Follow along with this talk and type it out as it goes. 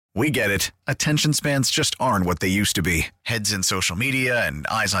We get it. Attention spans just aren't what they used to be. Heads in social media and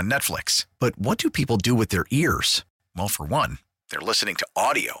eyes on Netflix. But what do people do with their ears? Well, for one, they're listening to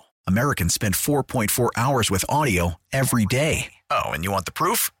audio. Americans spend 4.4 hours with audio every day. Oh, and you want the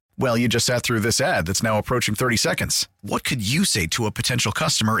proof? Well, you just sat through this ad that's now approaching 30 seconds. What could you say to a potential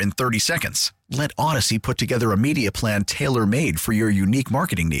customer in 30 seconds? Let Odyssey put together a media plan tailor-made for your unique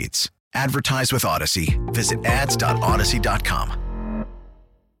marketing needs. Advertise with Odyssey. Visit ads.odyssey.com.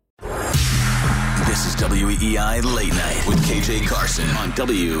 This is WEEI Late Night with KJ Carson on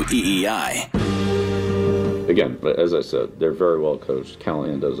WEEI. Again, as I said, they're very well coached.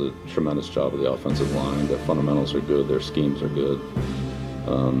 Callahan does a tremendous job with the offensive line. Their fundamentals are good. Their schemes are good.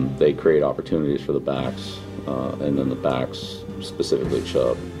 They create opportunities for the backs, and then the backs, specifically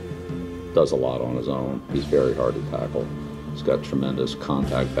Chubb, does a lot on his own. He's very hard to tackle. He's got tremendous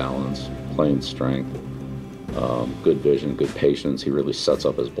contact balance, plane strength, good vision, good patience. He really sets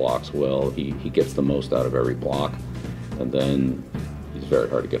up his blocks well. He gets the most out of every block, and then he's very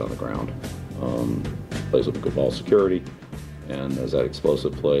hard to get on the ground. Plays with good ball security, and as that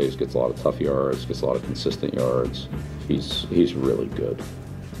explosive plays, gets a lot of tough yards, gets a lot of consistent yards. He's really good.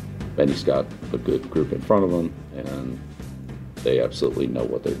 And he's got a good group in front of him, and they absolutely know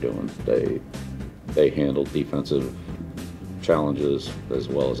what they're doing. They handle defensive challenges as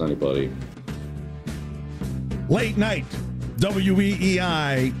well as anybody. Late night,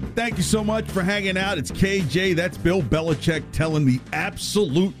 WEEI. Thank you so much for hanging out. It's KJ. That's Bill Belichick telling the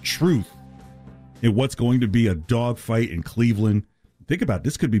absolute truth in what's going to be a dogfight in Cleveland. Think about it,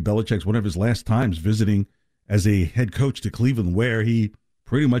 this could be Belichick's one of his last times visiting as a head coach to Cleveland, where he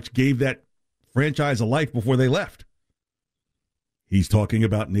pretty much gave that franchise a life before they left. He's talking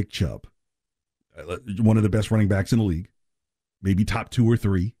about Nick Chubb, one of the best running backs in the league, maybe top 2 or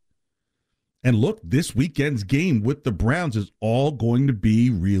 3. And look, this weekend's game with the Browns is all going to be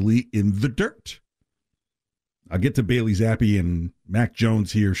really in the dirt. I'll get to Bailey Zappi and Mac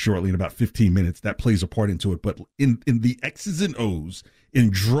Jones here shortly in about 15 minutes. That plays a part into it. But in the X's and O's, in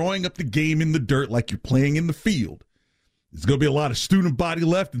drawing up the game in the dirt like you're playing in the field, there's going to be a lot of student body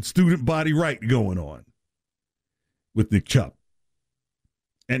left and student body right going on with Nick Chubb.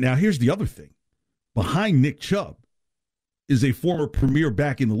 And now here's the other thing. Behind Nick Chubb is a former premier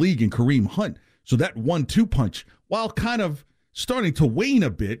back in the league in Kareem Hunt. So that 1-2 punch, while kind of starting to wane a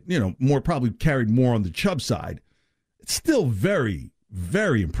bit, more probably carried more on the Chubb side, it's still very,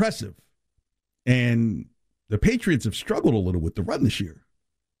 very impressive. And the Patriots have struggled a little with the run this year.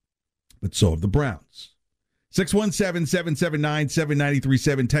 But so have the Browns.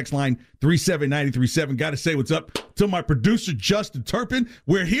 617-779-7937, text line 37937. Got to say what's up to my producer, Justin Turpin.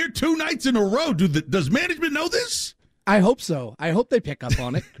 We're here 2 nights in a row. Does management know this? I hope so. I hope they pick up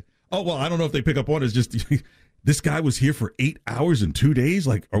on it. Oh, well, I don't know if they pick up on it. It's just this guy was here for 8 hours and 2 days.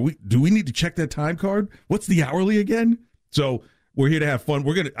 Like, do we need to check that time card? What's the hourly again? So we're here to have fun.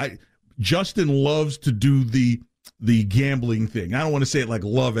 Justin loves to do the gambling thing. I don't want to say it like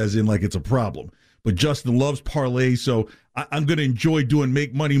love as in like it's a problem, but Justin loves parlay. So I'm going to enjoy doing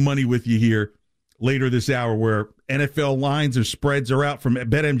make money with you here later this hour, where NFL lines or spreads are out from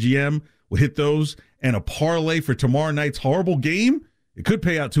BetMGM. We'll hit those, and a parlay for tomorrow night's horrible game. It could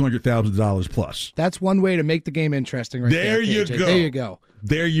pay out $200,000 plus. That's one way to make the game interesting right there. There you go. There you go.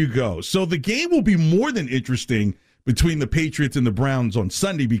 There you go. So the game will be more than interesting between the Patriots and the Browns on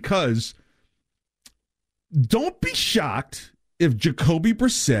Sunday, because don't be shocked if Jacoby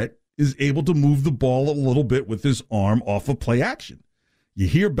Brissett is able to move the ball a little bit with his arm off of play action. You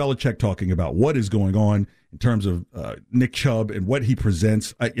hear Belichick talking about what is going on in terms of Nick Chubb and what he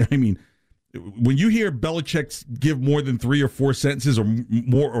presents. I mean, when you hear Belichick give more than 3 or 4 sentences or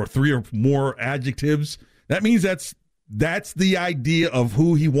more, or 3 or more adjectives, that means that's the idea of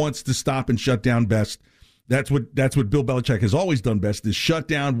who he wants to stop and shut down best. That's what Bill Belichick has always done best, is shut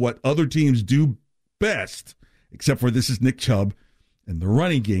down what other teams do best, except for this is Nick Chubb and the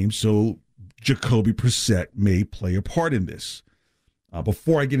running game. So Jacoby Brissett may play a part in this.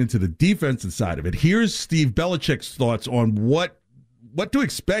 Before I get into the defensive side of it, here's Steve Belichick's thoughts on what to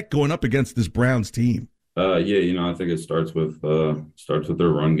expect going up against this Browns team. I think it starts with their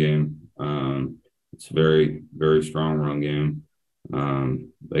run game. It's a very, very strong run game.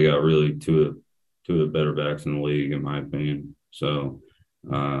 They got really two of the better backs in the league, in my opinion. So,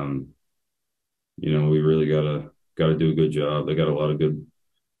 we really gotta do a good job. They got a lot of good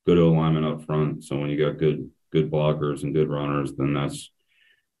alignment up front. So when you got good blockers and good runners, then that's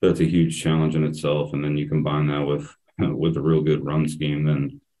a huge challenge in itself. And then you combine that with a real good run scheme,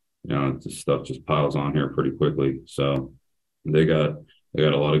 then this stuff just piles on here pretty quickly. So they got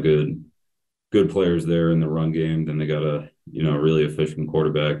a lot of good good players there in the run game. Then they got a really efficient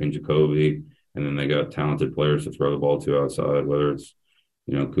quarterback in Jacoby, and then they got talented players to throw the ball to outside, whether it's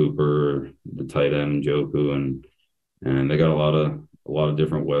Cooper, the tight end Njoku, and they got a lot of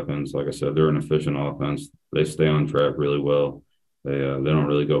different weapons. Like I said, they're an efficient offense. They stay on track really well. They don't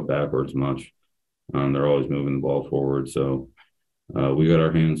really go backwards much. They're always moving the ball forward. So we got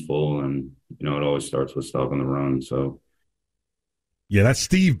our hands full, and it always starts with stopping the run. So. Yeah, that's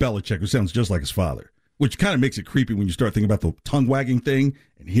Steve Belichick, who sounds just like his father, which kind of makes it creepy when you start thinking about the tongue-wagging thing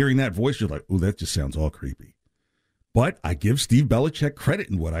and hearing that voice. You're like, oh, that just sounds all creepy. But I give Steve Belichick credit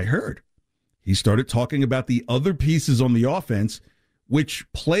in what I heard. He started talking about the other pieces on the offense, which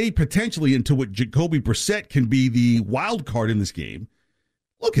play potentially into what Jacoby Brissett can be the wild card in this game.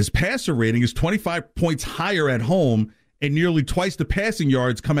 Look, his passer rating is 25 points higher at home, and nearly twice the passing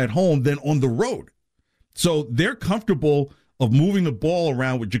yards come at home than on the road. So they're comfortable of moving the ball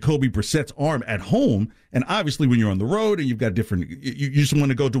around with Jacoby Brissett's arm at home. And obviously when you're on the road and you've got you just want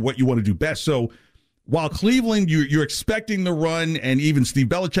to go to what you want to do best. So while Cleveland, you're expecting the run, and even Steve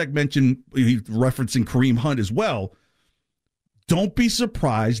Belichick mentioned, referencing Kareem Hunt as well, don't be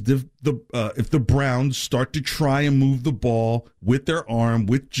surprised if the Browns start to try and move the ball with their arm,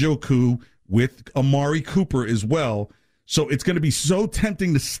 with Njoku, with Amari Cooper as well. So it's going to be so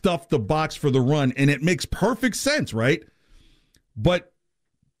tempting to stuff the box for the run, and it makes perfect sense, right? But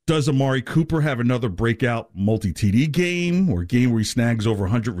does Amari Cooper have another breakout multi-TD game, or a game where he snags over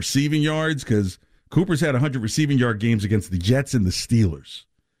 100 receiving yards? Because Cooper's had 100 receiving yard games against the Jets and the Steelers.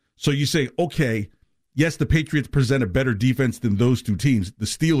 So you say, okay, yes, the Patriots present a better defense than those two teams. The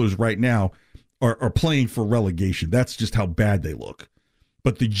Steelers right now are playing for relegation. That's just how bad they look.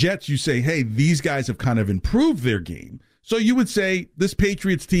 But the Jets, you say, hey, these guys have kind of improved their game. So you would say this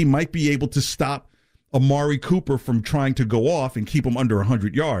Patriots team might be able to stop Amari Cooper from trying to go off and keep him under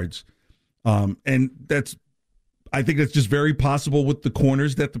 100 yards. And I think that's just very possible with the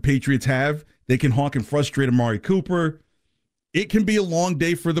corners that the Patriots have. They can honk and frustrate Amari Cooper. It can be a long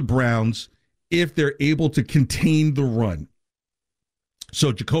day for the Browns if they're able to contain the run.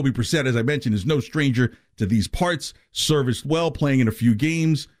 So Jacoby Brissett, as I mentioned, is no stranger to these parts, serviced well, playing in a few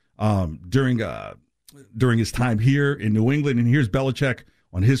games during his time here in New England. And here's Belichick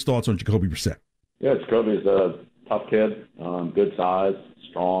on his thoughts on Jacoby Brissett. Yeah, Jacoby's a tough kid, good size,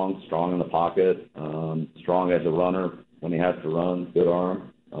 strong in the pocket, strong as a runner when he has to run, good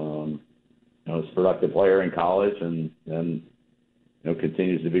arm. He's a productive player in college and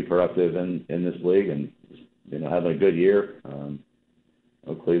continues to be productive in this league and, having a good year.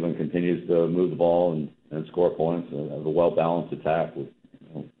 Cleveland continues to move the ball and score points and have a well-balanced attack with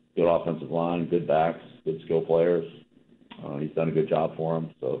good offensive line, good backs, good skill players. He's done a good job for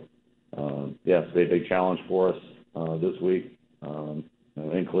him. So, it's a big challenge for us this week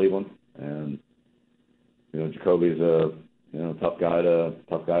in Cleveland. And, Jacoby's a tough guy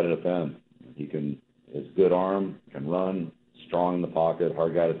to defend. His good arm, can run, strong in the pocket,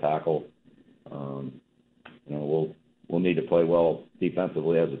 hard guy to tackle. We'll need to play well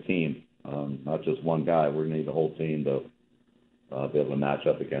defensively as a team, not just one guy. We're going to need the whole team to be able to match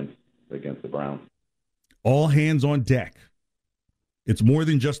up against the Browns. All hands on deck. It's more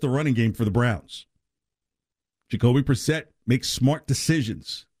than just the running game for the Browns. Jacoby Brissett makes smart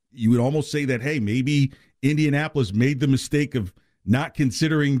decisions. You would almost say that, hey, maybe Indianapolis made the mistake of not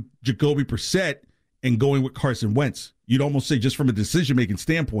considering Jacoby Brissett and going with Carson Wentz. You'd almost say, just from a decision-making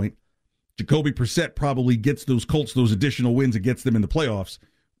standpoint, Jacoby Brissett probably gets those Colts those additional wins and gets them in the playoffs,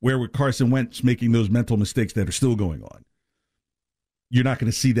 where with Carson Wentz making those mental mistakes that are still going on. You're not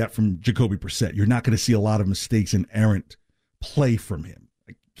going to see that from Jacoby Brissett. You're not going to see a lot of mistakes and errant play from him.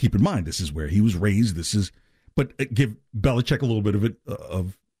 Keep in mind, this is where he was raised. But give Belichick a little bit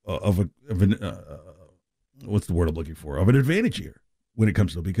of an what's the word I'm looking for? Of an advantage here when it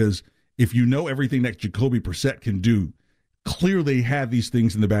comes to, because if you know everything that Jacoby Brissett can do, clearly they have these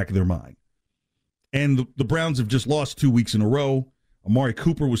things in the back of their mind. And the Browns have just lost 2 weeks in a row. Amari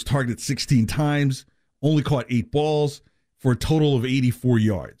Cooper was targeted 16 times, only caught 8 balls for a total of 84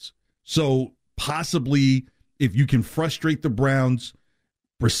 yards. So possibly, if you can frustrate the Browns,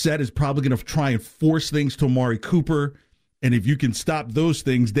 Brissett is probably going to try and force things to Amari Cooper. And if you can stop those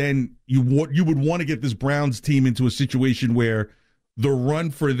things, then you would want to get this Browns team into a situation where the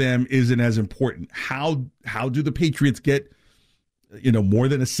run for them isn't as important. How do the Patriots get more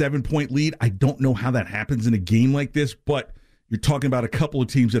than a 7-point lead? I don't know how that happens in a game like this, but you're talking about a couple of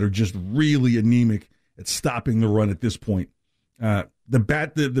teams that are just really anemic at stopping the run at this point.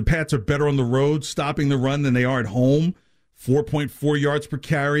 The Pats are better on the road stopping the run than they are at home. 4.4 yards per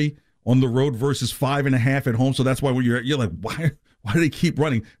carry on the road versus 5.5 at home. So that's why when you're like, Why do they keep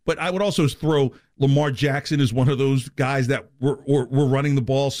running? But I would also throw Lamar Jackson as one of those guys that were running the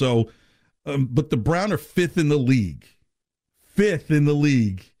ball. So, but the Browns are fifth in the league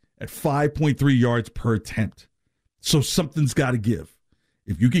at 5.3 yards per attempt. So something's got to give.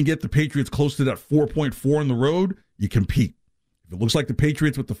 If you can get the Patriots close to that 4.4 on the road, you compete. If it looks like the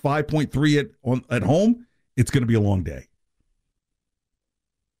Patriots with the 5.3 at home, it's going to be a long day.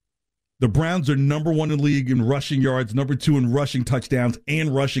 The Browns are number 1 in the league in rushing yards, number 2 in rushing touchdowns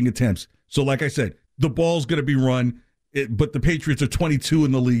and rushing attempts. So like I said, the ball's going to be run, but the Patriots are 22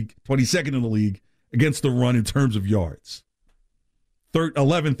 in the league, 22nd in the league against the run in terms of yards.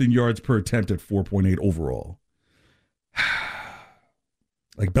 11th in yards per attempt at 4.8 overall.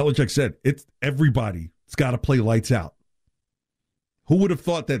 Like Belichick said, it's everybody. It's got to play lights out. Who would have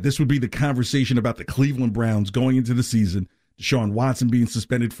thought that this would be the conversation about the Cleveland Browns going into the season? Deshaun Watson being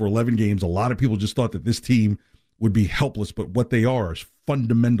suspended for 11 games. A lot of people just thought that this team would be helpless, but what they are is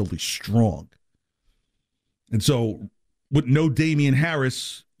fundamentally strong. And so with no Damian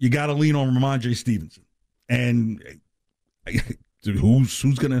Harris, you got to lean on Ramondre Stevenson. And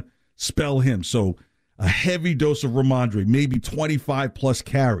who's going to spell him? So a heavy dose of Ramondre, maybe 25-plus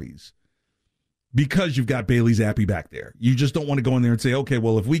carries, because you've got Bailey Zappi back there. You just don't want to go in there and say, okay,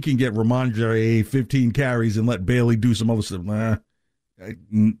 well, if we can get Ramondre 15 carries and let Bailey do some other stuff, I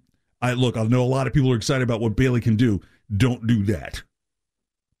know a lot of people are excited about what Bailey can do. Don't do that.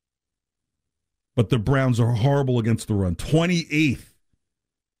 But the Browns are horrible against the run. 28th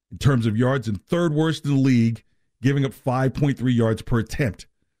in terms of yards and third worst in the league, giving up 5.3 yards per attempt.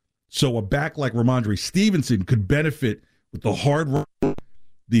 So a back like Ramondre Stevenson could benefit with the hard run,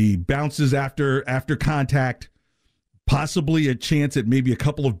 the bounces after contact, possibly a chance at maybe a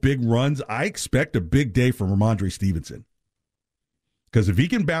couple of big runs. I expect a big day from Ramondre Stevenson. Because if he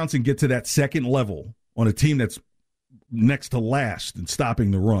can bounce and get to that second level on a team that's next to last and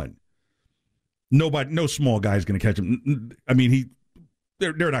stopping the run, no small guy is going to catch him. I mean,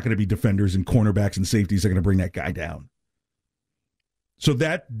 they're not going to be defenders and cornerbacks and safeties that are going to bring that guy down. So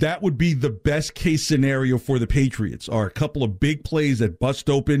that would be the best case scenario for the Patriots, are a couple of big plays that bust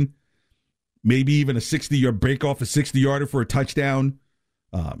open, maybe even a 60-yard break off a 60-yarder for a touchdown,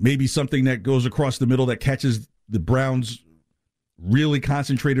 maybe something that goes across the middle that catches the Browns really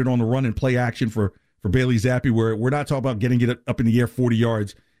concentrated on the run and play action for Bailey Zappi, where we're not talking about getting it up in the air 40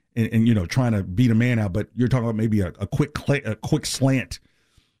 yards and trying to beat a man out, but you're talking about maybe a quick slant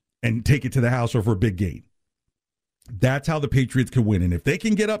and take it to the house or for a big gain. That's how the Patriots can win. And if they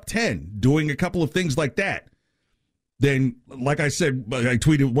can get up 10 doing a couple of things like that, then, like I said, I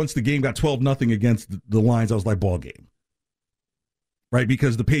tweeted once the game got 12-0 against the Lions, I was like, ball game. Right?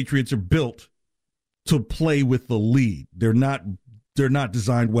 Because the Patriots are built to play with the lead. They're not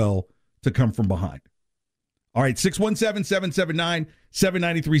designed well to come from behind. All right,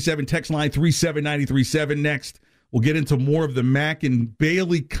 617-779-7937, text line 37937. Next, we'll get into more of the Mack and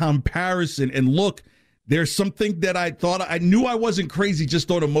Bailey comparison. And look, there's something that I knew I wasn't crazy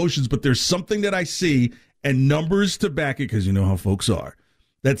just on emotions, but there's something that I see and numbers to back it, because you know how folks are,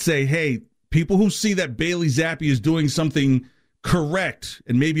 that say, hey, people who see that Bailey Zappi is doing something correct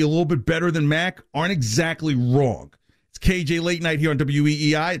and maybe a little bit better than Mack aren't exactly wrong. It's KJ Late Night here on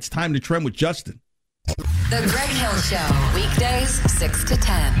WEEI. It's time to trend with Justin. The Greg Hill Show, weekdays 6 to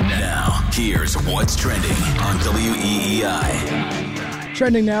 10. Now, here's what's trending on WEEI.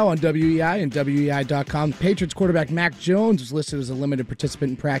 Trending now on WEEI and WEEI.com. Patriots quarterback Mac Jones was listed as a limited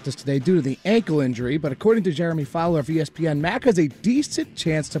participant in practice today due to the ankle injury, but according to Jeremy Fowler of ESPN, Mac has a decent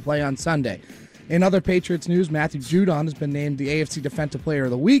chance to play on Sunday. In other Patriots news, Matthew Judon has been named the AFC Defensive Player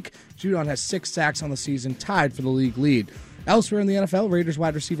of the Week. Judon has 6 sacks on the season, tied for the league lead. Elsewhere in the NFL, Raiders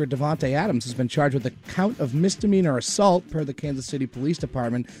wide receiver Devontae Adams has been charged with a count of misdemeanor assault per the Kansas City Police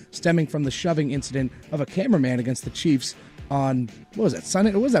Department, stemming from the shoving incident of a cameraman against the Chiefs on, what was that,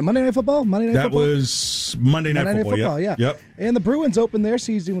 Sunday? What was that, Monday Night Football? That was Monday Night Football, yeah. Yep. And the Bruins opened their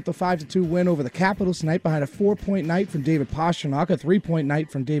season with a 5-2 win over the Capitals tonight behind a 4-point night from David Pastrnak, a 3-point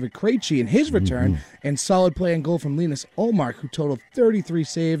night from David Krejci in his return, and solid play and goal from Linus Ullmark, who totaled 33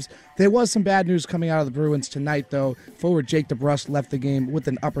 saves. There was some bad news coming out of the Bruins tonight, though. Forward Jake DeBrusk left the game with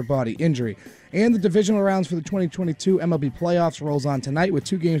an upper body injury. And the divisional rounds for the 2022 MLB playoffs rolls on tonight, with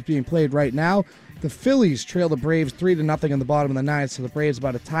 2 games being played right now. The Phillies trail the Braves 3-0 in the bottom of the ninth, so the Braves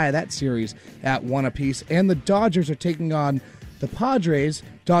about to tie that series at 1 apiece. And the Dodgers are taking on the Padres.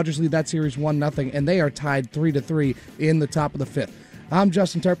 Dodgers lead that series 1-0, and they are tied 3-3 in the top of the 5th. I'm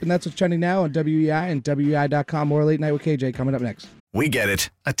Justin Turpin. That's what's trending now on WEEI and WEEI.com. More Late Night with KJ coming up next. We get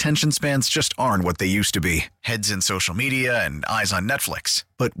it. Attention spans just aren't what they used to be. Heads in social media and eyes on Netflix.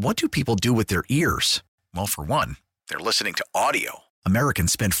 But what do people do with their ears? Well, for one, They're listening to audio.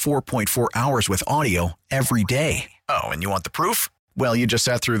 Americans spend 4.4 hours with audio every day. Oh, and you want the proof? Well, you just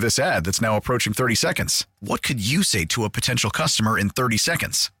sat through this ad that's now approaching 30 seconds. What could you say to a potential customer in 30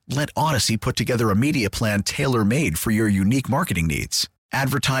 seconds? Let Odyssey put together a media plan tailor-made for your unique marketing needs.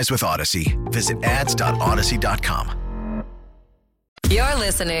 Advertise with Odyssey. Visit ads.odyssey.com. You're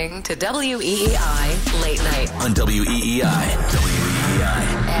listening to WEEI Late Night On WEEI.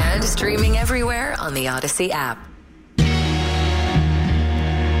 and streaming everywhere on the Odyssey app.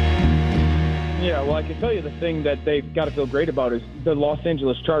 Yeah, well, I can tell you the thing that they've got to feel great about is the Los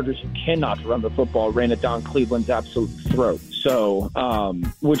Angeles Chargers, who cannot run the football, ran it down Cleveland's absolute throat. So,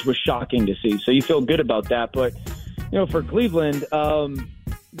 which was shocking to see. So you feel good about that. But, you know, for Cleveland,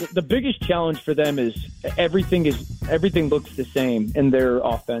 the biggest challenge for them is everything looks the same in their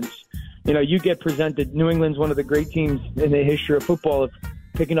offense. You know, you get presented, New England's one of the great teams in the history of football of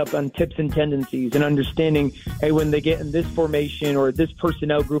picking up on tips and tendencies and understanding, hey, when they get in this formation or this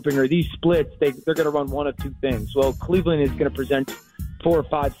personnel grouping or these splits, they're going to run one of two things. Well, Cleveland is going to present 4,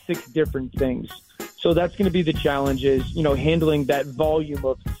 5, 6 different things. So that's going to be the challenge is, you know, handling that volume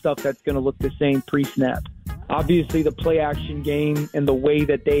of stuff that's going to look the same pre-snap. Obviously, the play action game and the way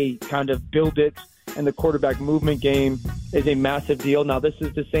that they kind of build it and the quarterback movement game is a massive deal. Now, this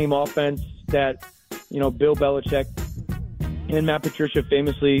is the same offense that, you know, Bill Belichick and Matt Patricia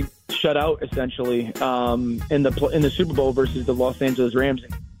famously shut out essentially in the Super Bowl versus the Los Angeles Rams.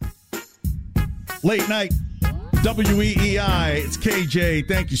 Late night, WEEI. It's KJ.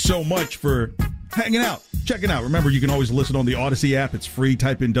 Thank you so much for hanging out, checking out. Remember, you can always listen on the Odyssey app. It's free.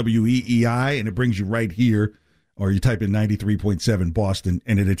 Type in WEEI, and it brings you right here. Or you type in 93.7 Boston,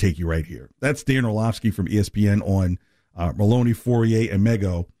 and it'll take you right here. That's Dan Orlovsky from ESPN on Maloney, Fourier, and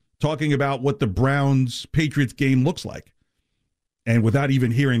Mego talking about what the Browns-Patriots game looks like. And without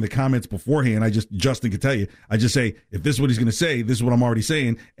even hearing the comments beforehand, Justin could tell you, I just say, if this is what he's going to say, this is what I'm already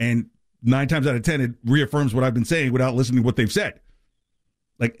saying. And 9 times out of 10, it reaffirms what I've been saying without listening to what they've said.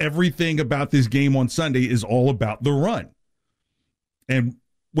 Like, everything about this game on Sunday is all about the run. And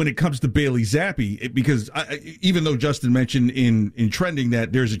when it comes to Bailey Zappi, because even though Justin mentioned in trending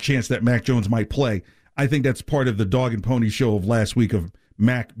that there's a chance that Mac Jones might play, I think that's part of the dog and pony show of last week of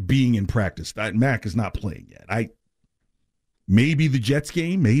Mac being in practice. Mac is not playing yet. Maybe the Jets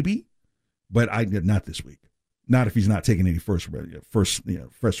game, maybe, but not this week. Not if he's not taking any first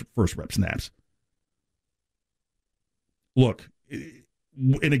rep snaps. Look,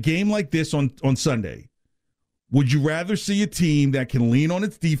 in a game like this on Sunday, would you rather see a team that can lean on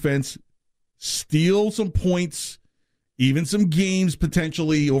its defense, steal some points, even some games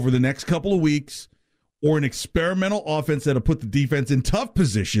potentially over the next couple of weeks, or an experimental offense that'll put the defense in tough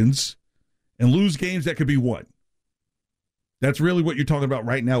positions and lose games that could be won? That's really what you're talking about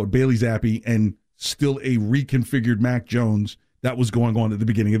right now with Bailey Zappi and still a reconfigured Mac Jones that was going on at the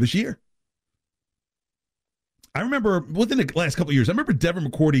beginning of this year. I remember within the last couple of years, I remember Devin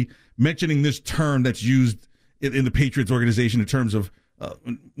McCourty mentioning this term that's used in the Patriots organization in terms of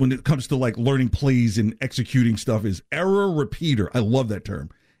when it comes to like learning plays and executing stuff is error repeater. I love that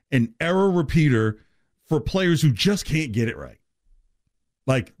term. An error repeater for players who just can't get it right.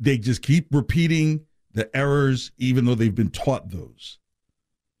 Like they just keep repeating the errors, even though they've been taught those.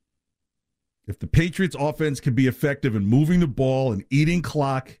 If the Patriots offense can be effective in moving the ball and eating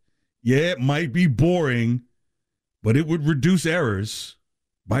clock, yeah, it might be boring, but it would reduce errors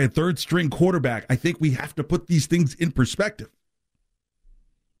by a third-string quarterback. I think we have to put these things in perspective.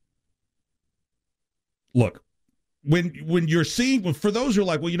 Look, when you're seeing, for those who are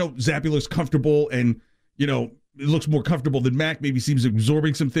like, well, you know, Zappi looks comfortable and, you know, it looks more comfortable than Mac, maybe seems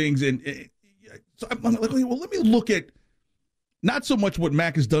absorbing some things, and so I'm like, well, let me look at not so much what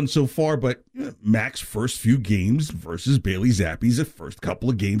Mac has done so far, but Mac's first few games versus Bailey Zappi's first couple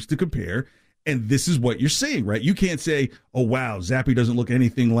of games to compare. And this is what you're seeing, right? You can't say, oh, wow, Zappi doesn't look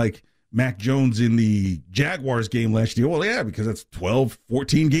anything like Mac Jones in the Jaguars game last year. Well, yeah, because that's 12,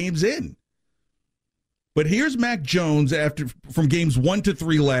 14 games in. But here's Mac Jones from games 1 to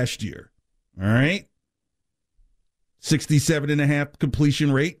 3 last year. All right. 67.5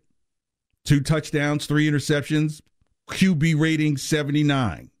 completion rate. 2 touchdowns, 3 interceptions, QB rating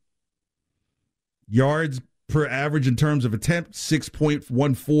 79. Yards per average in terms of attempt,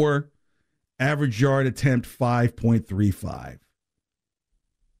 6.14. Average yard attempt, 5.35.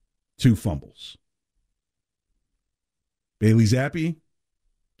 2 fumbles. Bailey Zappi,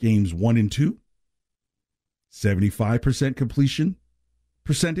 games 1 and 2, 75% completion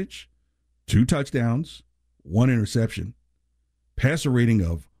percentage, 2 touchdowns, 1 interception, passer rating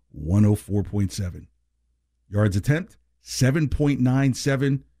of 104.7. Yards attempt,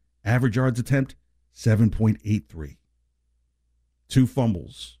 7.97. Average yards attempt, 7.83. 2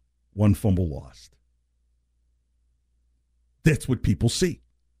 fumbles, 1 fumble lost. That's what people see.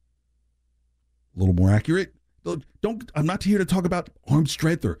 A little more accurate. I'm not here to talk about arm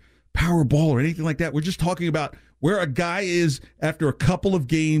strength or power ball or anything like that. We're just talking about where a guy is after a couple of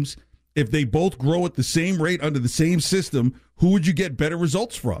games. If they both grow at the same rate under the same system, who would you get better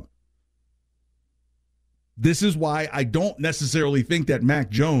results from? This is why I don't necessarily think that Mac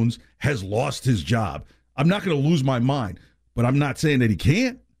Jones has lost his job. I'm not going to lose my mind, but I'm not saying that he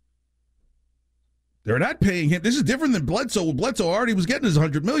can't. They're not paying him. This is different than Bledsoe. Bledsoe already was getting his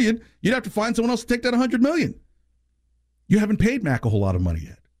 $100 million. You'd have to find someone else to take that $100 million. You haven't paid Mac a whole lot of money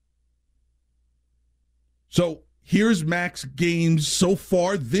yet. So here's Mac's games so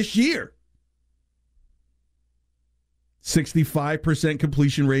far this year. 65%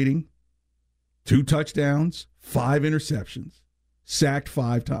 completion rating, 2 touchdowns, 5 interceptions, sacked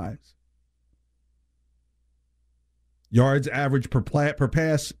 5 times. Yards average per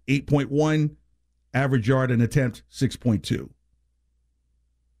pass, 8.1. Average yard an attempt, 6.2.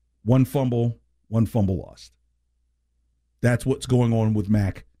 1 fumble, 1 fumble lost. That's what's going on with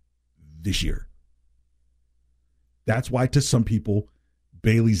Mac this year. That's why, to some people,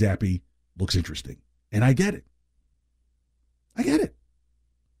 Bailey Zappi looks interesting. And I get it. I get it.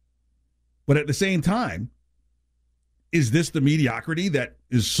 But at the same time, is this the mediocrity that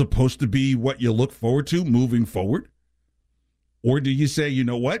is supposed to be what you look forward to moving forward? Or do you say, you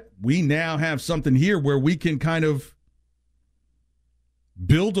know what, we now have something here where we can kind of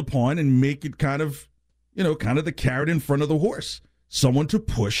build upon and make it kind of the carrot in front of the horse, someone to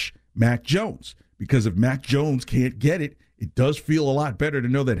push Mac Jones? Because if Mac Jones can't get it, it does feel a lot better to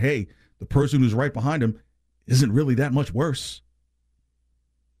know that, hey, the person who's right behind him isn't really that much worse.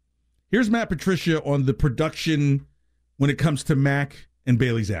 Here's Matt Patricia on the production when it comes to Mac and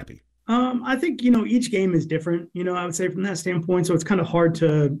Bailey Zappi. I think, each game is different, I would say from that standpoint. So it's kind of hard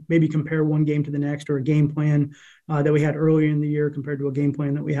to maybe compare one game to the next, or a game plan that we had earlier in the year compared to a game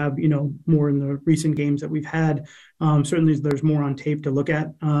plan that we have, more in the recent games that we've had. Certainly there's more on tape to look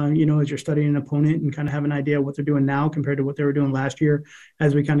at, as you're studying an opponent and kind of have an idea of what they're doing now compared to what they were doing last year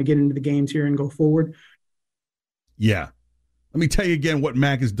as we kind of get into the games here and go forward. Yeah. Let me tell you again what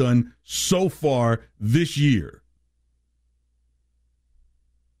Mac has done so far this year.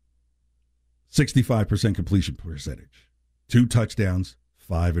 65% completion percentage, 2 touchdowns,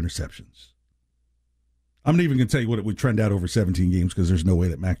 5 interceptions. I'm not even going to tell you what it would trend out over 17 games, because there's no way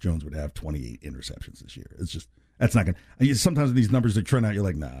that Mac Jones would have 28 interceptions this year. It's just, that's not going to. Sometimes these numbers that trend out, you're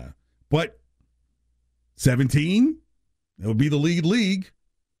like, nah. But 17, it would be the lead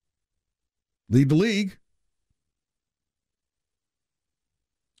the league.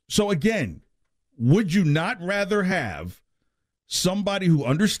 So again, would you not rather have somebody who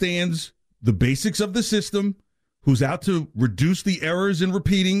understands the basics of the system, who's out to reduce the errors in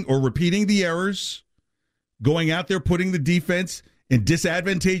repeating the errors, going out there putting the defense in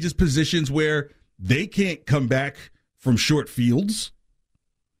disadvantageous positions where they can't come back from short fields?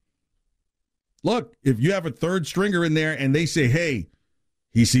 Look, if you have a third stringer in there and they say, hey,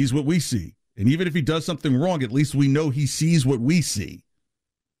 he sees what we see, and even if he does something wrong, at least we know he sees what we see.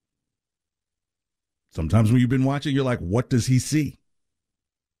 Sometimes when you've been watching, you're like, what does he see?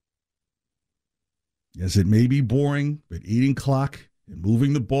 Yes, it may be boring, but eating clock and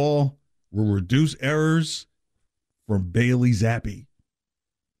moving the ball will reduce errors from Bailey Zappi.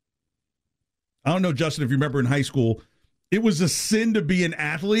 I don't know, Justin, if you remember in high school, it was a sin to be an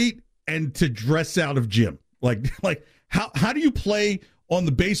athlete and to dress out of gym. Like how do you play on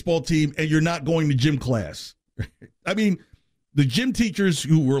the baseball team and you're not going to gym class? I mean, the gym teachers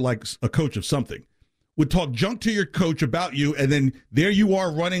who were like a coach of something would talk junk to your coach about you, and then there you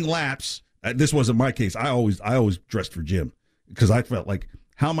are running laps. This wasn't my case. I always dressed for gym because I felt like,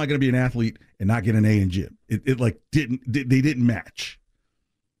 how am I going to be an athlete and not get an A in gym? They didn't match.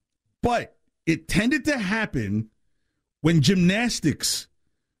 But it tended to happen when gymnastics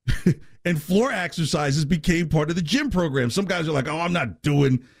and floor exercises became part of the gym program. Some guys are like, oh, I'm not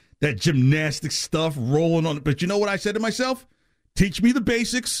doing that gymnastics stuff, rolling on it. But you know what I said to myself? Teach me the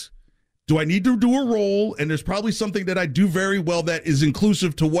basics. Do I need to do a roll? And there's probably something that I do very well that is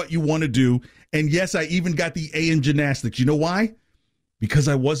inclusive to what you want to do. And yes, I even got the A in gymnastics. You know why? Because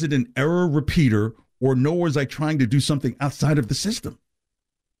I wasn't an error repeater, or nor was I trying to do something outside of the system.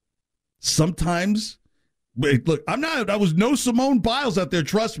 Sometimes, look, I was no Simone Biles out there,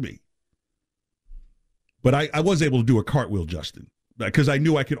 trust me. But I was able to do a cartwheel, Justin, because I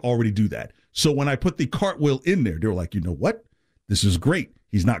knew I could already do that. So when I put the cartwheel in there, they were like, you know what? This is great.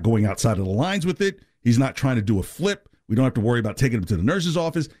 He's not going outside of the lines with it. He's not trying to do a flip. We don't have to worry about taking him to the nurse's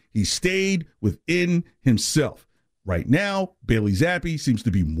office. He stayed within himself. Right now, Bailey Zappi seems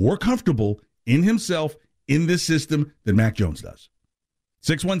to be more comfortable in himself in this system than Mac Jones does.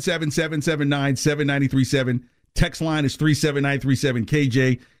 617-779-7937. Text line is 37937.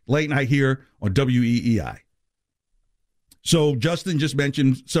 KJ, late night here on WEEI. So Justin just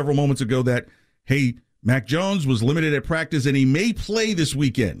mentioned several moments ago that, hey, Mac Jones was limited at practice and he may play this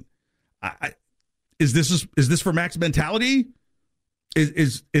weekend. Is this for Mac's mentality?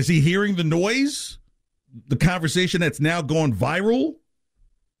 Is he hearing the noise? The conversation that's now gone viral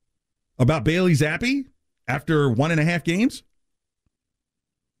about Bailey Zappi after 1.5 games?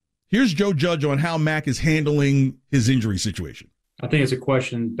 Here's Joe Judge on how Mac is handling his injury situation. I think it's a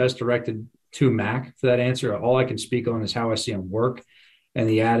question best directed to Mac for that answer. All I can speak on is how I see him work and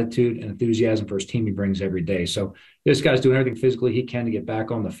the attitude and enthusiasm for his team he brings every day. So this guy's doing everything physically he can to get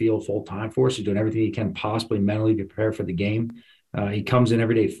back on the field full time for us. He's doing everything he can possibly mentally be prepared for the game. He comes in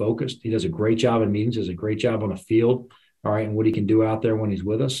every day focused. He does a great job in meetings, does a great job on the field, all right, and what he can do out there when he's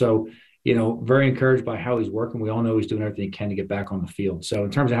with us. So, very encouraged by how he's working. We all know he's doing everything he can to get back on the field. So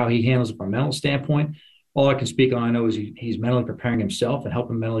in terms of how he handles it from a mental standpoint, all I can speak on, I know, is he's mentally preparing himself and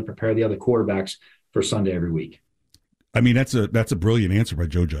helping mentally prepare the other quarterbacks for Sunday every week. I mean, that's a brilliant answer by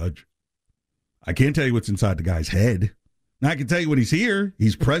Joe Judge. I can't tell you what's inside the guy's head. Now, I can tell you when he's here,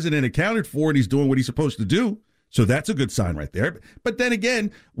 he's present and accounted for, and he's doing what he's supposed to do. So that's a good sign right there. But then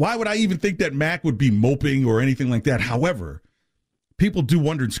again, why would I even think that Mac would be moping or anything like that? However, people do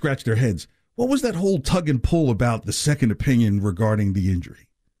wonder and scratch their heads. What was that whole tug and pull about the second opinion regarding the injury?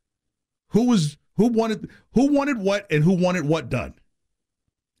 Who wanted what and who wanted what done?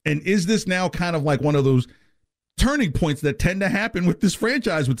 And is this now kind of like one of those turning points that tend to happen with this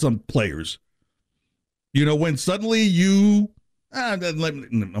franchise with some players? When suddenly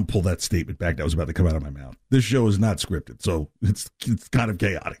I'll pull that statement back that was about to come out of my mouth. This show is not scripted, so it's kind of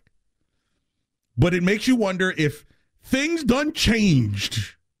chaotic. But it makes you wonder if things done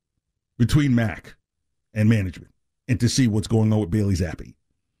changed between Mac and management, and to see what's going on with Bailey Zappi.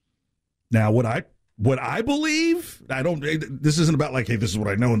 Now, what I believe, this isn't about like, hey, this is what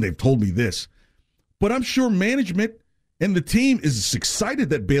I know and they've told me this, but I'm sure management and the team is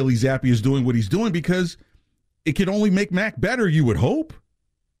excited that Bailey Zappi is doing what he's doing because it can only make Mac better, you would hope.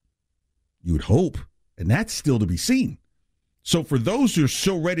 You would hope. And that's still to be seen. So for those who are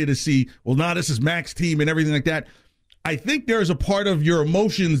so ready to see, well, now this is Mac's team and everything like that, I think there's a part of your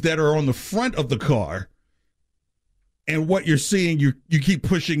emotions that are on the front of the car. And what you're seeing, you keep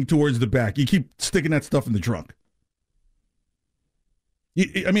pushing towards the back. You keep sticking that stuff in the trunk.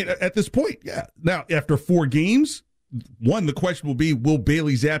 At this point, yeah. Now, after 4 games, the question will be, will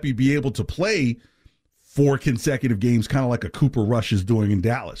Bailey Zappi be able to play 4 consecutive games, kind of like a Cooper Rush is doing in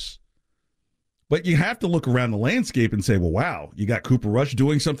Dallas? But you have to look around the landscape and say, well, wow, you got Cooper Rush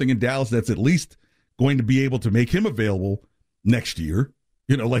doing something in Dallas that's at least going to be able to make him available next year.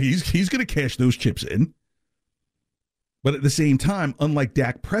 He's going to cash those chips in. But at the same time, unlike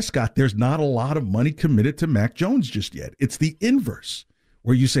Dak Prescott, there's not a lot of money committed to Mac Jones just yet. It's the inverse,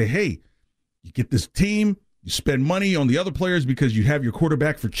 where you say, hey, you get this team, you spend money on the other players because you have your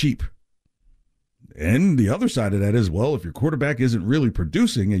quarterback for cheap. And the other side of that is, well, if your quarterback isn't really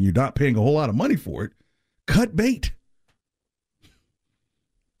producing and you're not paying a whole lot of money for it, cut bait.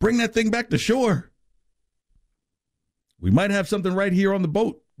 Bring that thing back to shore. We might have something right here on the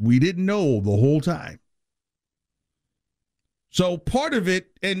boat we didn't know the whole time. So part of it,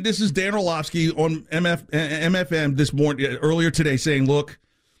 and this is Dan Orlovsky on MFM this morning, earlier today, saying, look,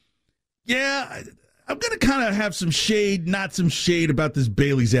 yeah, I'm going to kind of have some shade, not some shade about this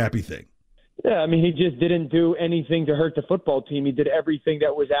Bailey Zappi thing. Yeah, he just didn't do anything to hurt the football team. He did everything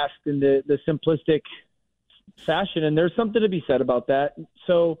that was asked in the simplistic fashion, and there's something to be said about that.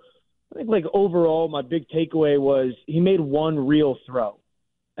 So I think, overall, my big takeaway was he made one real throw.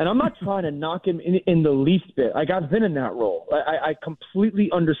 And I'm not trying to knock him in the least bit. I've been in that role. I completely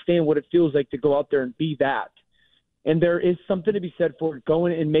understand what it feels like to go out there and be that. And there is something to be said for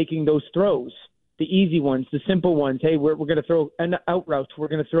going and making those throws, the easy ones, the simple ones. Hey, we're going to throw an out route. We're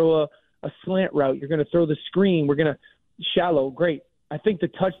going to throw a slant route. You're going to throw the screen. We're going to shallow. Great. I think the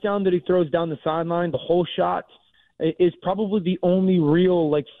touchdown that he throws down the sideline, the whole shot, is probably the only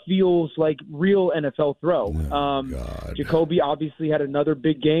real, feels like real NFL throw. Jacoby obviously had another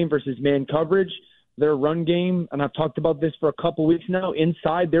big game versus man coverage. Their run game, and I've talked about this for a couple weeks now,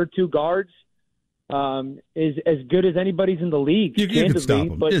 inside their 2 guards is as good as anybody's in the league. You can stop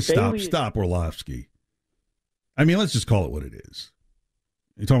him. But stop Orlovsky. Let's just call it what it is.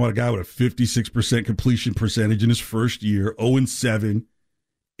 You're talking about a guy with a 56% completion percentage in his first year, 0-7,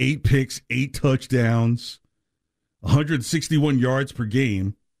 8 picks, 8 touchdowns, 161 yards per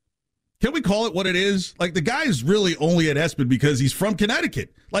game, Can we call it what it is? Like, the guy is really only at ESPN because he's from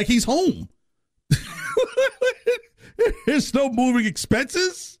Connecticut. Like, he's home. There's no moving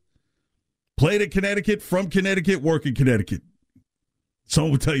expenses. Played at Connecticut, from Connecticut, work in Connecticut.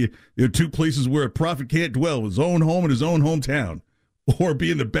 Someone will tell you there are two places where a prophet can't dwell: his own home and his own hometown, or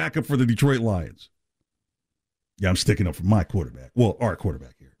being the backup for the Detroit Lions. Yeah, I'm sticking up for my quarterback. Well, our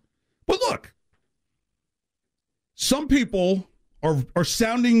quarterback here. But look, some people are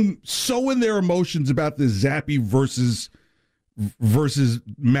sounding so in their emotions about this Zappe versus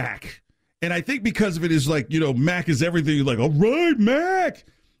Mac. And I think because of it is like, Mac is everything. You're like, all right, Mac.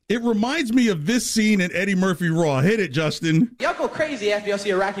 It reminds me of this scene in Eddie Murphy Raw. Hit it, Justin. Y'all go crazy after y'all see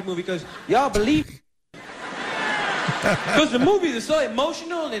a Rocky movie because y'all believe. Because the movies are so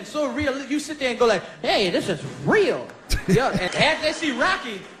emotional and so real. You sit there and go like, hey, this is real. Yo, and after they see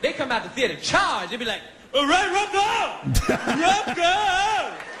Rocky, they come out the theater charged. They be like, all right, Rocky!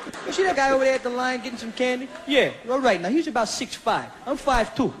 You see that guy over there at the line getting some candy? Yeah. All right, now he's about 6'5". I'm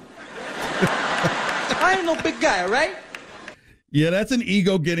 5'2". I ain't no big guy, all right? Yeah, that's an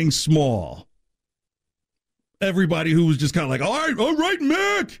ego getting small. Everybody who was just kind of like, all right,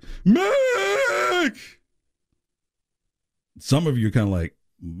 Mac. Some of you are kind of like,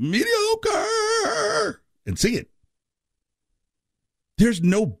 mediocre, and see it. There's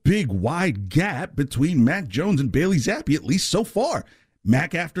no big, wide gap between Mac Jones and Bailey Zappe, at least so far.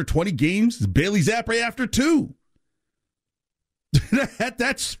 Mac after 20 games, Bailey Zappe after 2.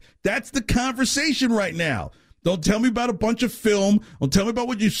 That's the conversation right now. Don't tell me about a bunch of film. Don't tell me about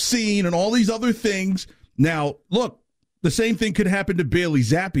what you've seen and all these other things. Now, look, the same thing could happen to Bailey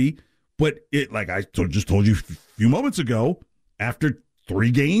Zappe, but like I just told you a few moments ago, after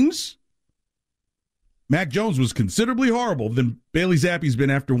 3 games, Mac Jones was considerably horrible than Bailey Zappe's been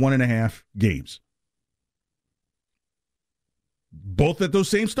after 1.5 games. Both at those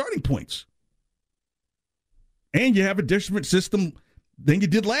same starting points. And you have a different system than you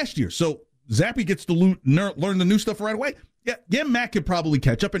did last year. So Zappe gets to learn the new stuff right away. Yeah, Mac could probably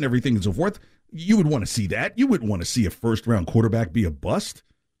catch up and everything and so forth. You would want to see that. You wouldn't want to see a first-round quarterback be a bust.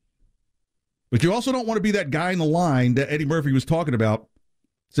 But you also don't want to be that guy in the line that Eddie Murphy was talking about,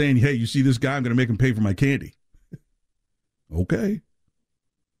 saying, hey, you see this guy, I'm going to make him pay for my candy. Okay.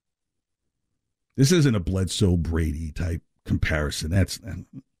 This isn't a Bledsoe-Brady type comparison. That's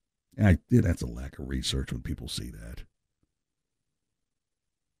a lack of research when people see that.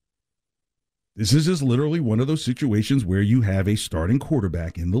 This is just literally one of those situations where you have a starting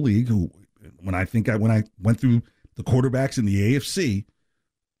quarterback in the league who, when I went through the quarterbacks in the AFC,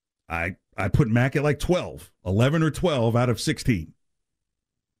 I put Mac at like 11 or 12 out of 16.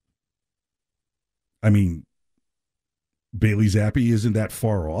 I mean, Bailey Zappe isn't that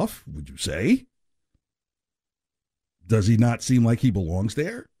far off, would you say? Does he not seem like he belongs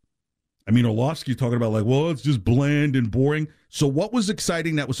there? I mean, Orlovsky's talking about like, well, it's just bland and boring. So what was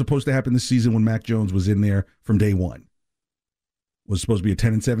exciting that was supposed to happen this season when Mac Jones was in there from day one? Was it supposed to be a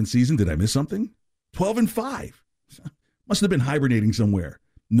 10-7 season? Did I miss something? 12-5. Must have been hibernating somewhere.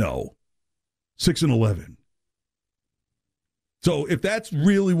 No. 6-11. So if that's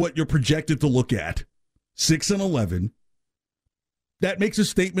really what you're projected to look at, 6-11, that makes a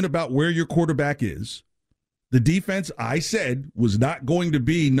statement about where your quarterback is. The defense, I said, was not going to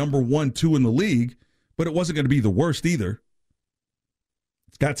be number 1, 2 in the league, but it wasn't going to be the worst either.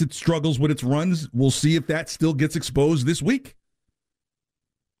 It's got its struggles with its runs. We'll see if that still gets exposed this week.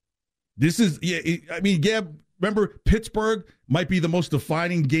 Remember, Pittsburgh might be the most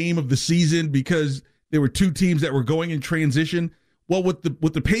defining game of the season because there were 2 teams that were going in transition. Well, with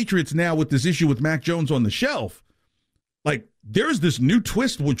the Patriots now, with this issue with Mac Jones on the shelf, like, there's this new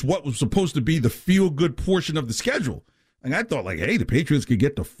twist, which what was supposed to be the feel-good portion of the schedule. And I thought, like, hey, the Patriots could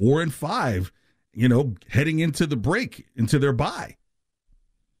get to 4-5, heading into the break, into their bye.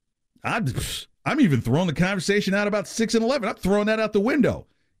 I'm even throwing the conversation out about 6-11. I'm throwing that out the window.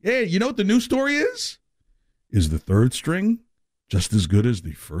 Hey, you know what the new story is? Is the third string just as good as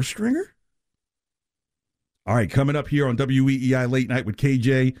the first stringer? All right, coming up here on WEEI Late Night with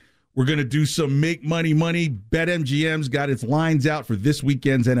KJ, we're going to do some make money. BetMGM's got its lines out for this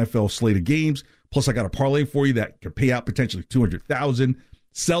weekend's NFL slate of games. Plus, I got a parlay for you that could pay out potentially $200,000.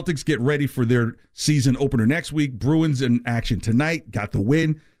 Celtics get ready for their season opener next week. Bruins in action tonight. Got the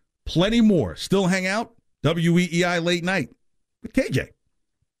win. Plenty more. Still hang out. WEEI Late Night with KJ.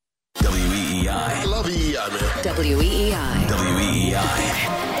 WEEI. I love EEI, man. WEEI.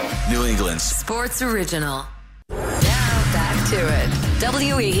 WEEI. New England's Sports Original. Now back to it.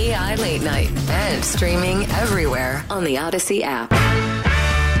 WEEI Late Night. And streaming everywhere on the Odyssey app.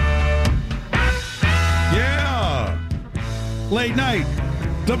 Yeah. Late Night.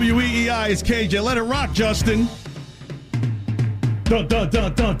 WEEI is KJ. Let it rock, Justin. Dun, dun,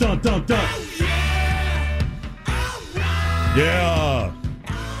 dun, dun, dun, dun, dun. Yeah.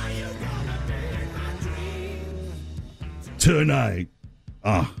 Tonight.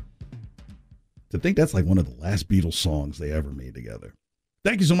 To think that's like one of the last Beatles songs they ever made together.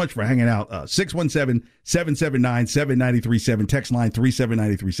 Thank you so much for hanging out. 617-779-7937. Text line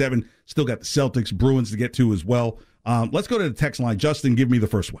 37937. Still got the Celtics, Bruins to get to as well. Let's go to the text line. Justin, give me the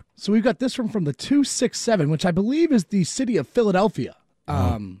first one. So we've got this one from the 267, which I believe is the city of Philadelphia.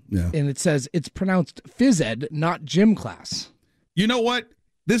 Yeah. And it says it's pronounced phys ed, not gym class. You know what?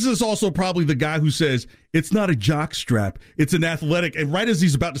 This is also probably the guy who says it's not a jock strap, it's an athletic. And right as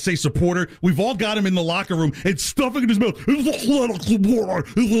he's about to say supporter, we've all got him in the locker room and stuffing in his mouth. It's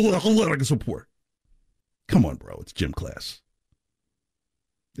athletic support. Come on, bro. It's gym class.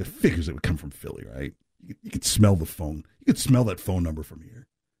 It figures it would come from Philly, right? You could smell the phone. You could smell that phone number from here.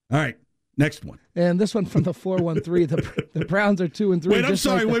 All right. Next one. And this one from the 413. The Browns are 2-3. Wait, I'm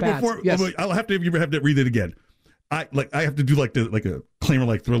sorry. Like wait, before. Yes. Wait, I'll have to read it again. I have to do like a claimer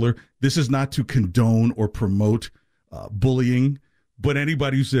like Thriller. This is not to condone or promote bullying, but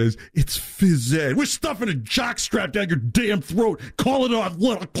anybody who says it's phys ed, we're stuffing a jock strap down your damn throat, call it off.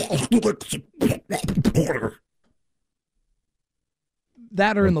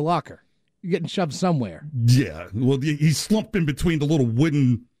 That or in the locker. You're getting shoved somewhere. Yeah. Well, he's slumped in between the little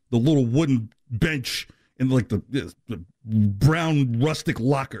wooden bench and like the brown rustic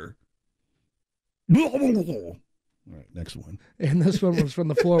locker. All right, next one. And this one was from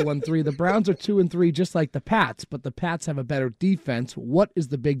the 413. The Browns are 2-3, just like the Pats, but the Pats have a better defense. What is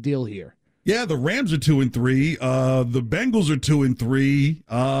the big deal here? Yeah, the Rams are 2-3. The Bengals are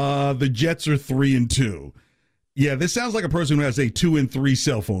 2-3. The Jets are 3-2. Yeah, this sounds like a person who has a 2-3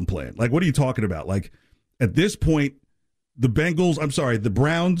 cell phone plan. Like, what are you talking about? Like, at this point, the Browns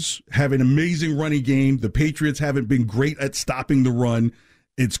have an amazing running game. The Patriots haven't been great at stopping the run.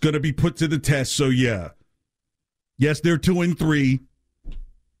 It's going to be put to the test. So, yeah. Yes, they're 2-3.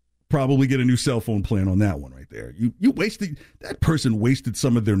 Probably get a new cell phone plan on that one right there. That person wasted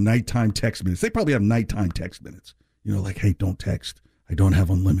some of their nighttime text minutes. They probably have nighttime text minutes. You know, like, hey, don't text. I don't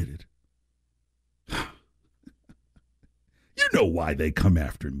have unlimited. You know why they come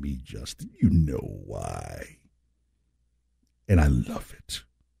after me, Justin. You know why. And I love it.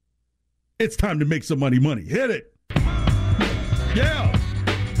 It's time to make some money. Hit it. Yeah.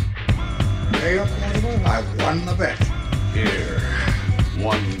 Hey, I won the bet. Here,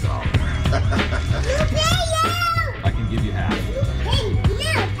 $1. I can give you half. Hey,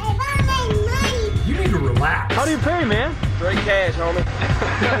 look, I won my money. You need to relax. How do you pay, man? Straight cash, homie.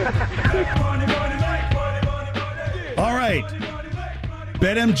 All right.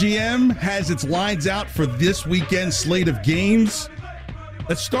 BetMGM has its lines out for this weekend's slate of games.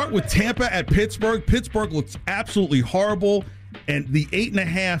 Let's start with Tampa at Pittsburgh. Pittsburgh looks absolutely horrible, and the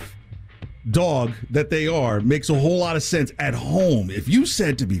 8.5 dog that they are makes a whole lot of sense at home. If you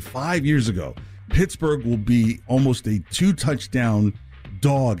said to me 5 years ago, Pittsburgh will be almost a 2-touchdown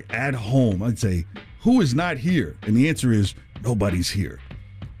dog at home, I'd say, who is not here? And the answer is nobody's here.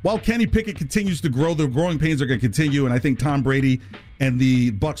 While Kenny Pickett continues to grow, the growing pains are going to continue, and I think Tom Brady and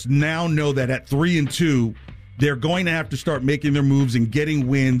the Bucs now know that at 3-2, they're going to have to start making their moves and getting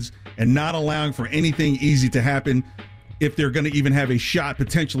wins and not allowing for anything easy to happen if they're going to even have a shot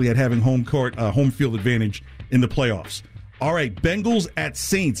potentially at having home field advantage in the playoffs. All right, Bengals at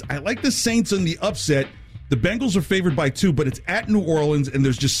Saints. I like the Saints in the upset. The Bengals are favored by 2, but it's at New Orleans, and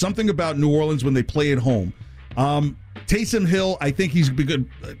there's just something about New Orleans when they play at home. Taysom Hill, I think he's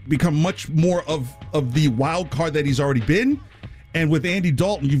become much more of the wild card that he's already been. And with Andy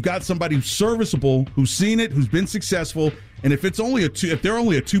Dalton, you've got somebody who's serviceable, who's seen it, who's been successful. And if they're only a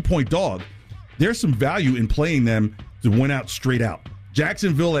 2-point dog, there's some value in playing them to win out straight out.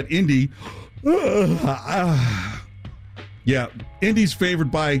 Jacksonville at Indy. Yeah, Indy's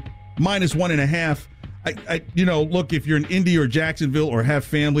favored by -1.5. Look, if you're in Indy or Jacksonville or have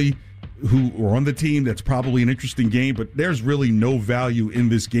family who are on the team, that's probably an interesting game, but there's really no value in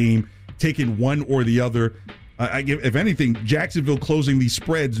this game taking one or the other. If anything, Jacksonville closing these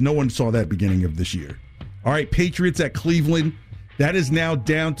spreads, no one saw that beginning of this year. All right, Patriots at Cleveland. That is now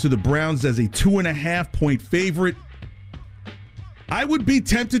down to the Browns as a 2.5-point favorite. I would be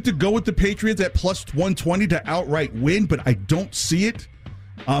tempted to go with the Patriots at +120 to outright win, but I don't see it.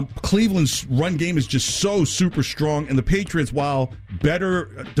 Cleveland's run game is just so super strong, and the Patriots, while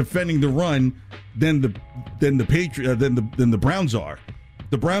better defending the run than the Browns are,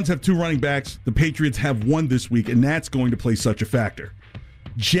 the Browns have 2 running backs. The Patriots have 1 this week, and that's going to play such a factor.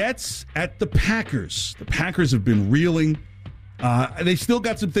 Jets at the Packers. The Packers have been reeling. They still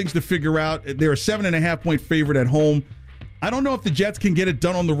got some things to figure out. They're a 7.5-point favorite at home. I don't know if the Jets can get it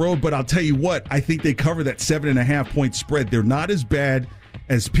done on the road, but I'll tell you what, I think they cover that 7.5-point spread. They're not as bad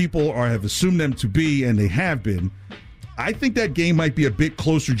as people have assumed them to be, and they have been. I think that game might be a bit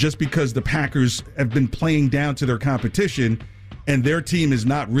closer just because the Packers have been playing down to their competition, and their team is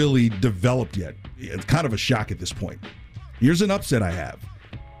not really developed yet. It's kind of a shock at this point. Here's an upset I have.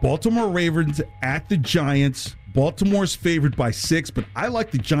 Baltimore Ravens at the Giants. Baltimore's favored by 6, but I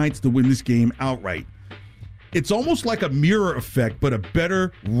like the Giants to win this game outright. It's almost like a mirror effect, but a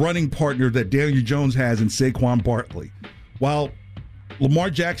better running partner that Daniel Jones has in Saquon Barkley. While Lamar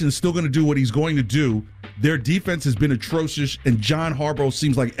Jackson is still going to do what he's going to do, their defense has been atrocious, and John Harbaugh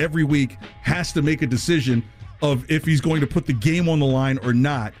seems like every week has to make a decision of if he's going to put the game on the line or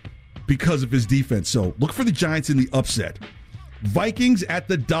not because of his defense. So look for the Giants in the upset. Vikings at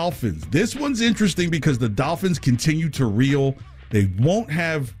the Dolphins. This one's interesting because the Dolphins continue to reel. They won't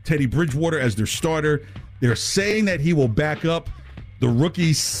have Teddy Bridgewater as their starter. They're saying that he will back up the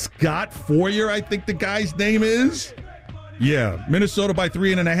rookie Scott Foyer, I think the guy's name is. Yeah, Minnesota by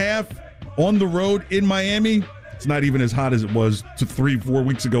 3.5 on the road in Miami. It's not even as hot as it was 3-4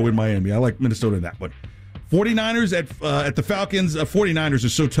 weeks ago in Miami. I like Minnesota in that one. 49ers at the Falcons. 49ers are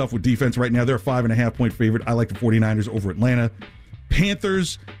so tough with defense right now. They're a 5.5-point favorite. I like the 49ers over Atlanta.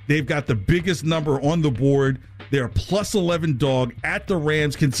 Panthers, they've got the biggest number on the board. They're a plus 11 dog at the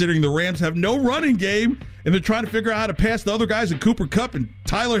Rams, considering the Rams have no running game, and they're trying to figure out how to pass the other guys in Cooper Kupp and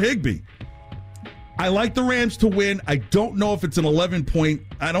Tyler Higbee. I like the Rams to win. I don't know if it's an 11-point.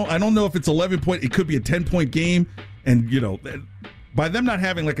 I don't know if it's 11-point. It could be a 10-point game, and by them not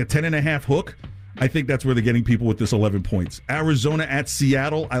having like a 10.5 hook, I think that's where they're getting people with this 11 points. Arizona at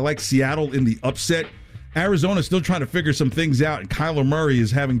Seattle. I like Seattle in the upset. Arizona's still trying to figure some things out, and Kyler Murray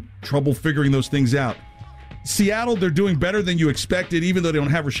is having trouble figuring those things out. Seattle, they're doing better than you expected, even though they don't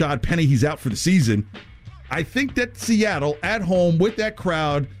have Rashad Penny. He's out for the season. I think that Seattle, at home, with that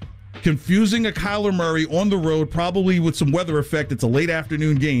crowd, confusing a Kyler Murray on the road, probably with some weather effect. It's a late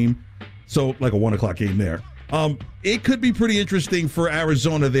afternoon game, so like a 1 o'clock game there. It could be pretty interesting for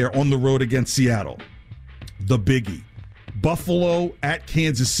Arizona there on the road against Seattle. The biggie. Buffalo at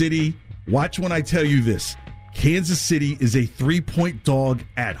Kansas City. Watch when I tell you this. Kansas City is a 3-point dog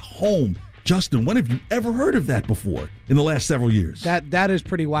at home. Justin, when have you ever heard of that before in the last several years? That is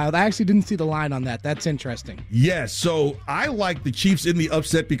pretty wild. I actually didn't see the line on that. That's interesting. Yes, so I like the Chiefs in the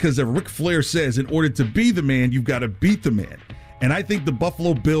upset because as Ric Flair says, in order to be the man, you've got to beat the man. And I think the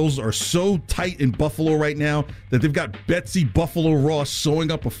Buffalo Bills are so tight in Buffalo right now that they've got Betsy Buffalo Ross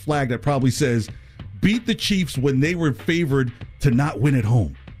sewing up a flag that probably says, beat the Chiefs when they were favored to not win at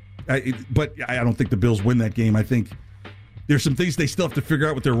home. But I don't think the Bills win that game. I think there's some things they still have to figure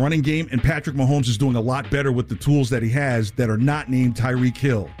out with their running game, and Patrick Mahomes is doing a lot better with the tools that he has that are not named Tyreek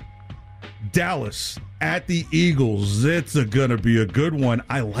Hill. Dallas at the Eagles. It's going to be a good one.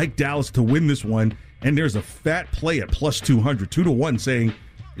 I like Dallas to win this one, and there's a fat play at plus 200, 2-1, saying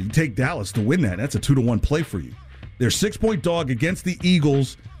you take Dallas to win that. That's a 2-1 play for you. They're 6-point dog against the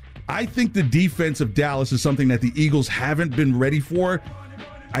Eagles. I think the defense of Dallas is something that the Eagles haven't been ready for.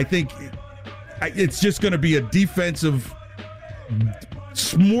 I think it's just going to be a defensive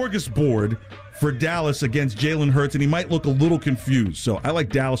smorgasbord for Dallas against Jalen Hurts, and he might look a little confused. So I like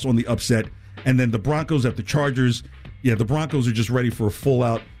Dallas on the upset. And then the Broncos at the Chargers. Yeah, the Broncos are just ready for a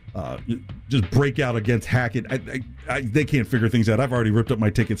full-out just breakout against Hackett. They can't figure things out. I've already ripped up my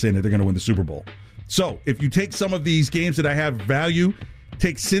ticket saying that they're going to win the Super Bowl. So if you take some of these games that I have value,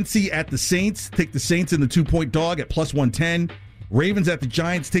 take Cincy at the Saints. Take the Saints in the 2-point dog at plus 110. Ravens at the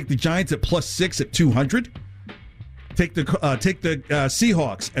Giants. Take the Giants at plus 6 at 200. Take the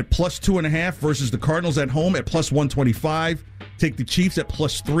Seahawks at plus 2.5 versus the Cardinals at home at plus 125. Take the Chiefs at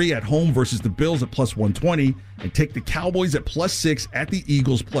plus 3 at home versus the Bills at plus 120. And take the Cowboys at plus 6 at the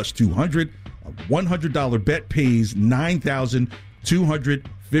Eagles plus 200. A $100 bet pays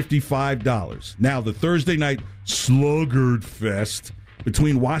 $9,255. Now, the Thursday night sluggard fest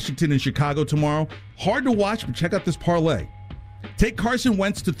between Washington and Chicago tomorrow. Hard to watch, but check out this parlay. Take Carson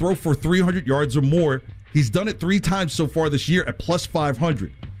Wentz to throw for 300 yards or more. He's done it 3 times so far this year at plus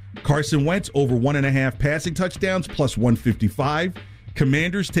 500. Carson Wentz over 1.5 passing touchdowns plus 155.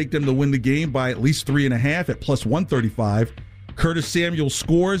 Commanders take them to win the game by at least 3.5 at plus 135. Curtis Samuel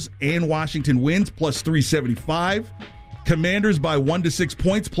scores and Washington wins plus 375. Commanders by 1 to 6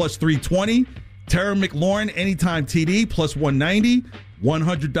 points plus 320. Terry McLaurin anytime TD plus 190.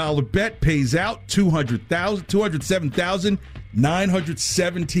 $100 bet pays out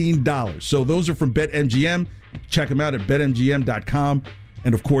 $207,917. So those are from BetMGM. Check them out at betmgm.com.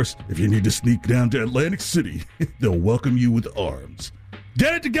 And of course, if you need to sneak down to Atlantic City, they'll welcome you with arms.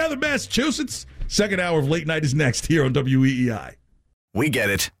 Get it together, Massachusetts. Second hour of Late Night is next here on WEEI. We get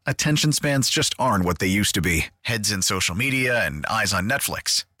it. Attention spans just aren't what they used to be. Heads in social media and eyes on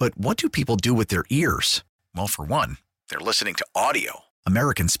Netflix. But what do people do with their ears? Well, for one, they're listening to audio.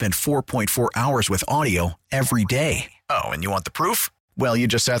 Americans spend 4.4 hours with audio every day. Oh, and you want the proof? Well, you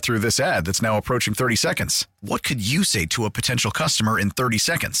just sat through this ad that's now approaching 30 seconds. What could you say to a potential customer in 30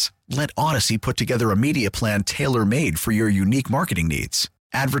 seconds? Let Odyssey put together a media plan tailor-made for your unique marketing needs.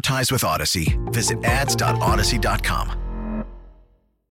 Advertise with Odyssey. Visit ads.odyssey.com.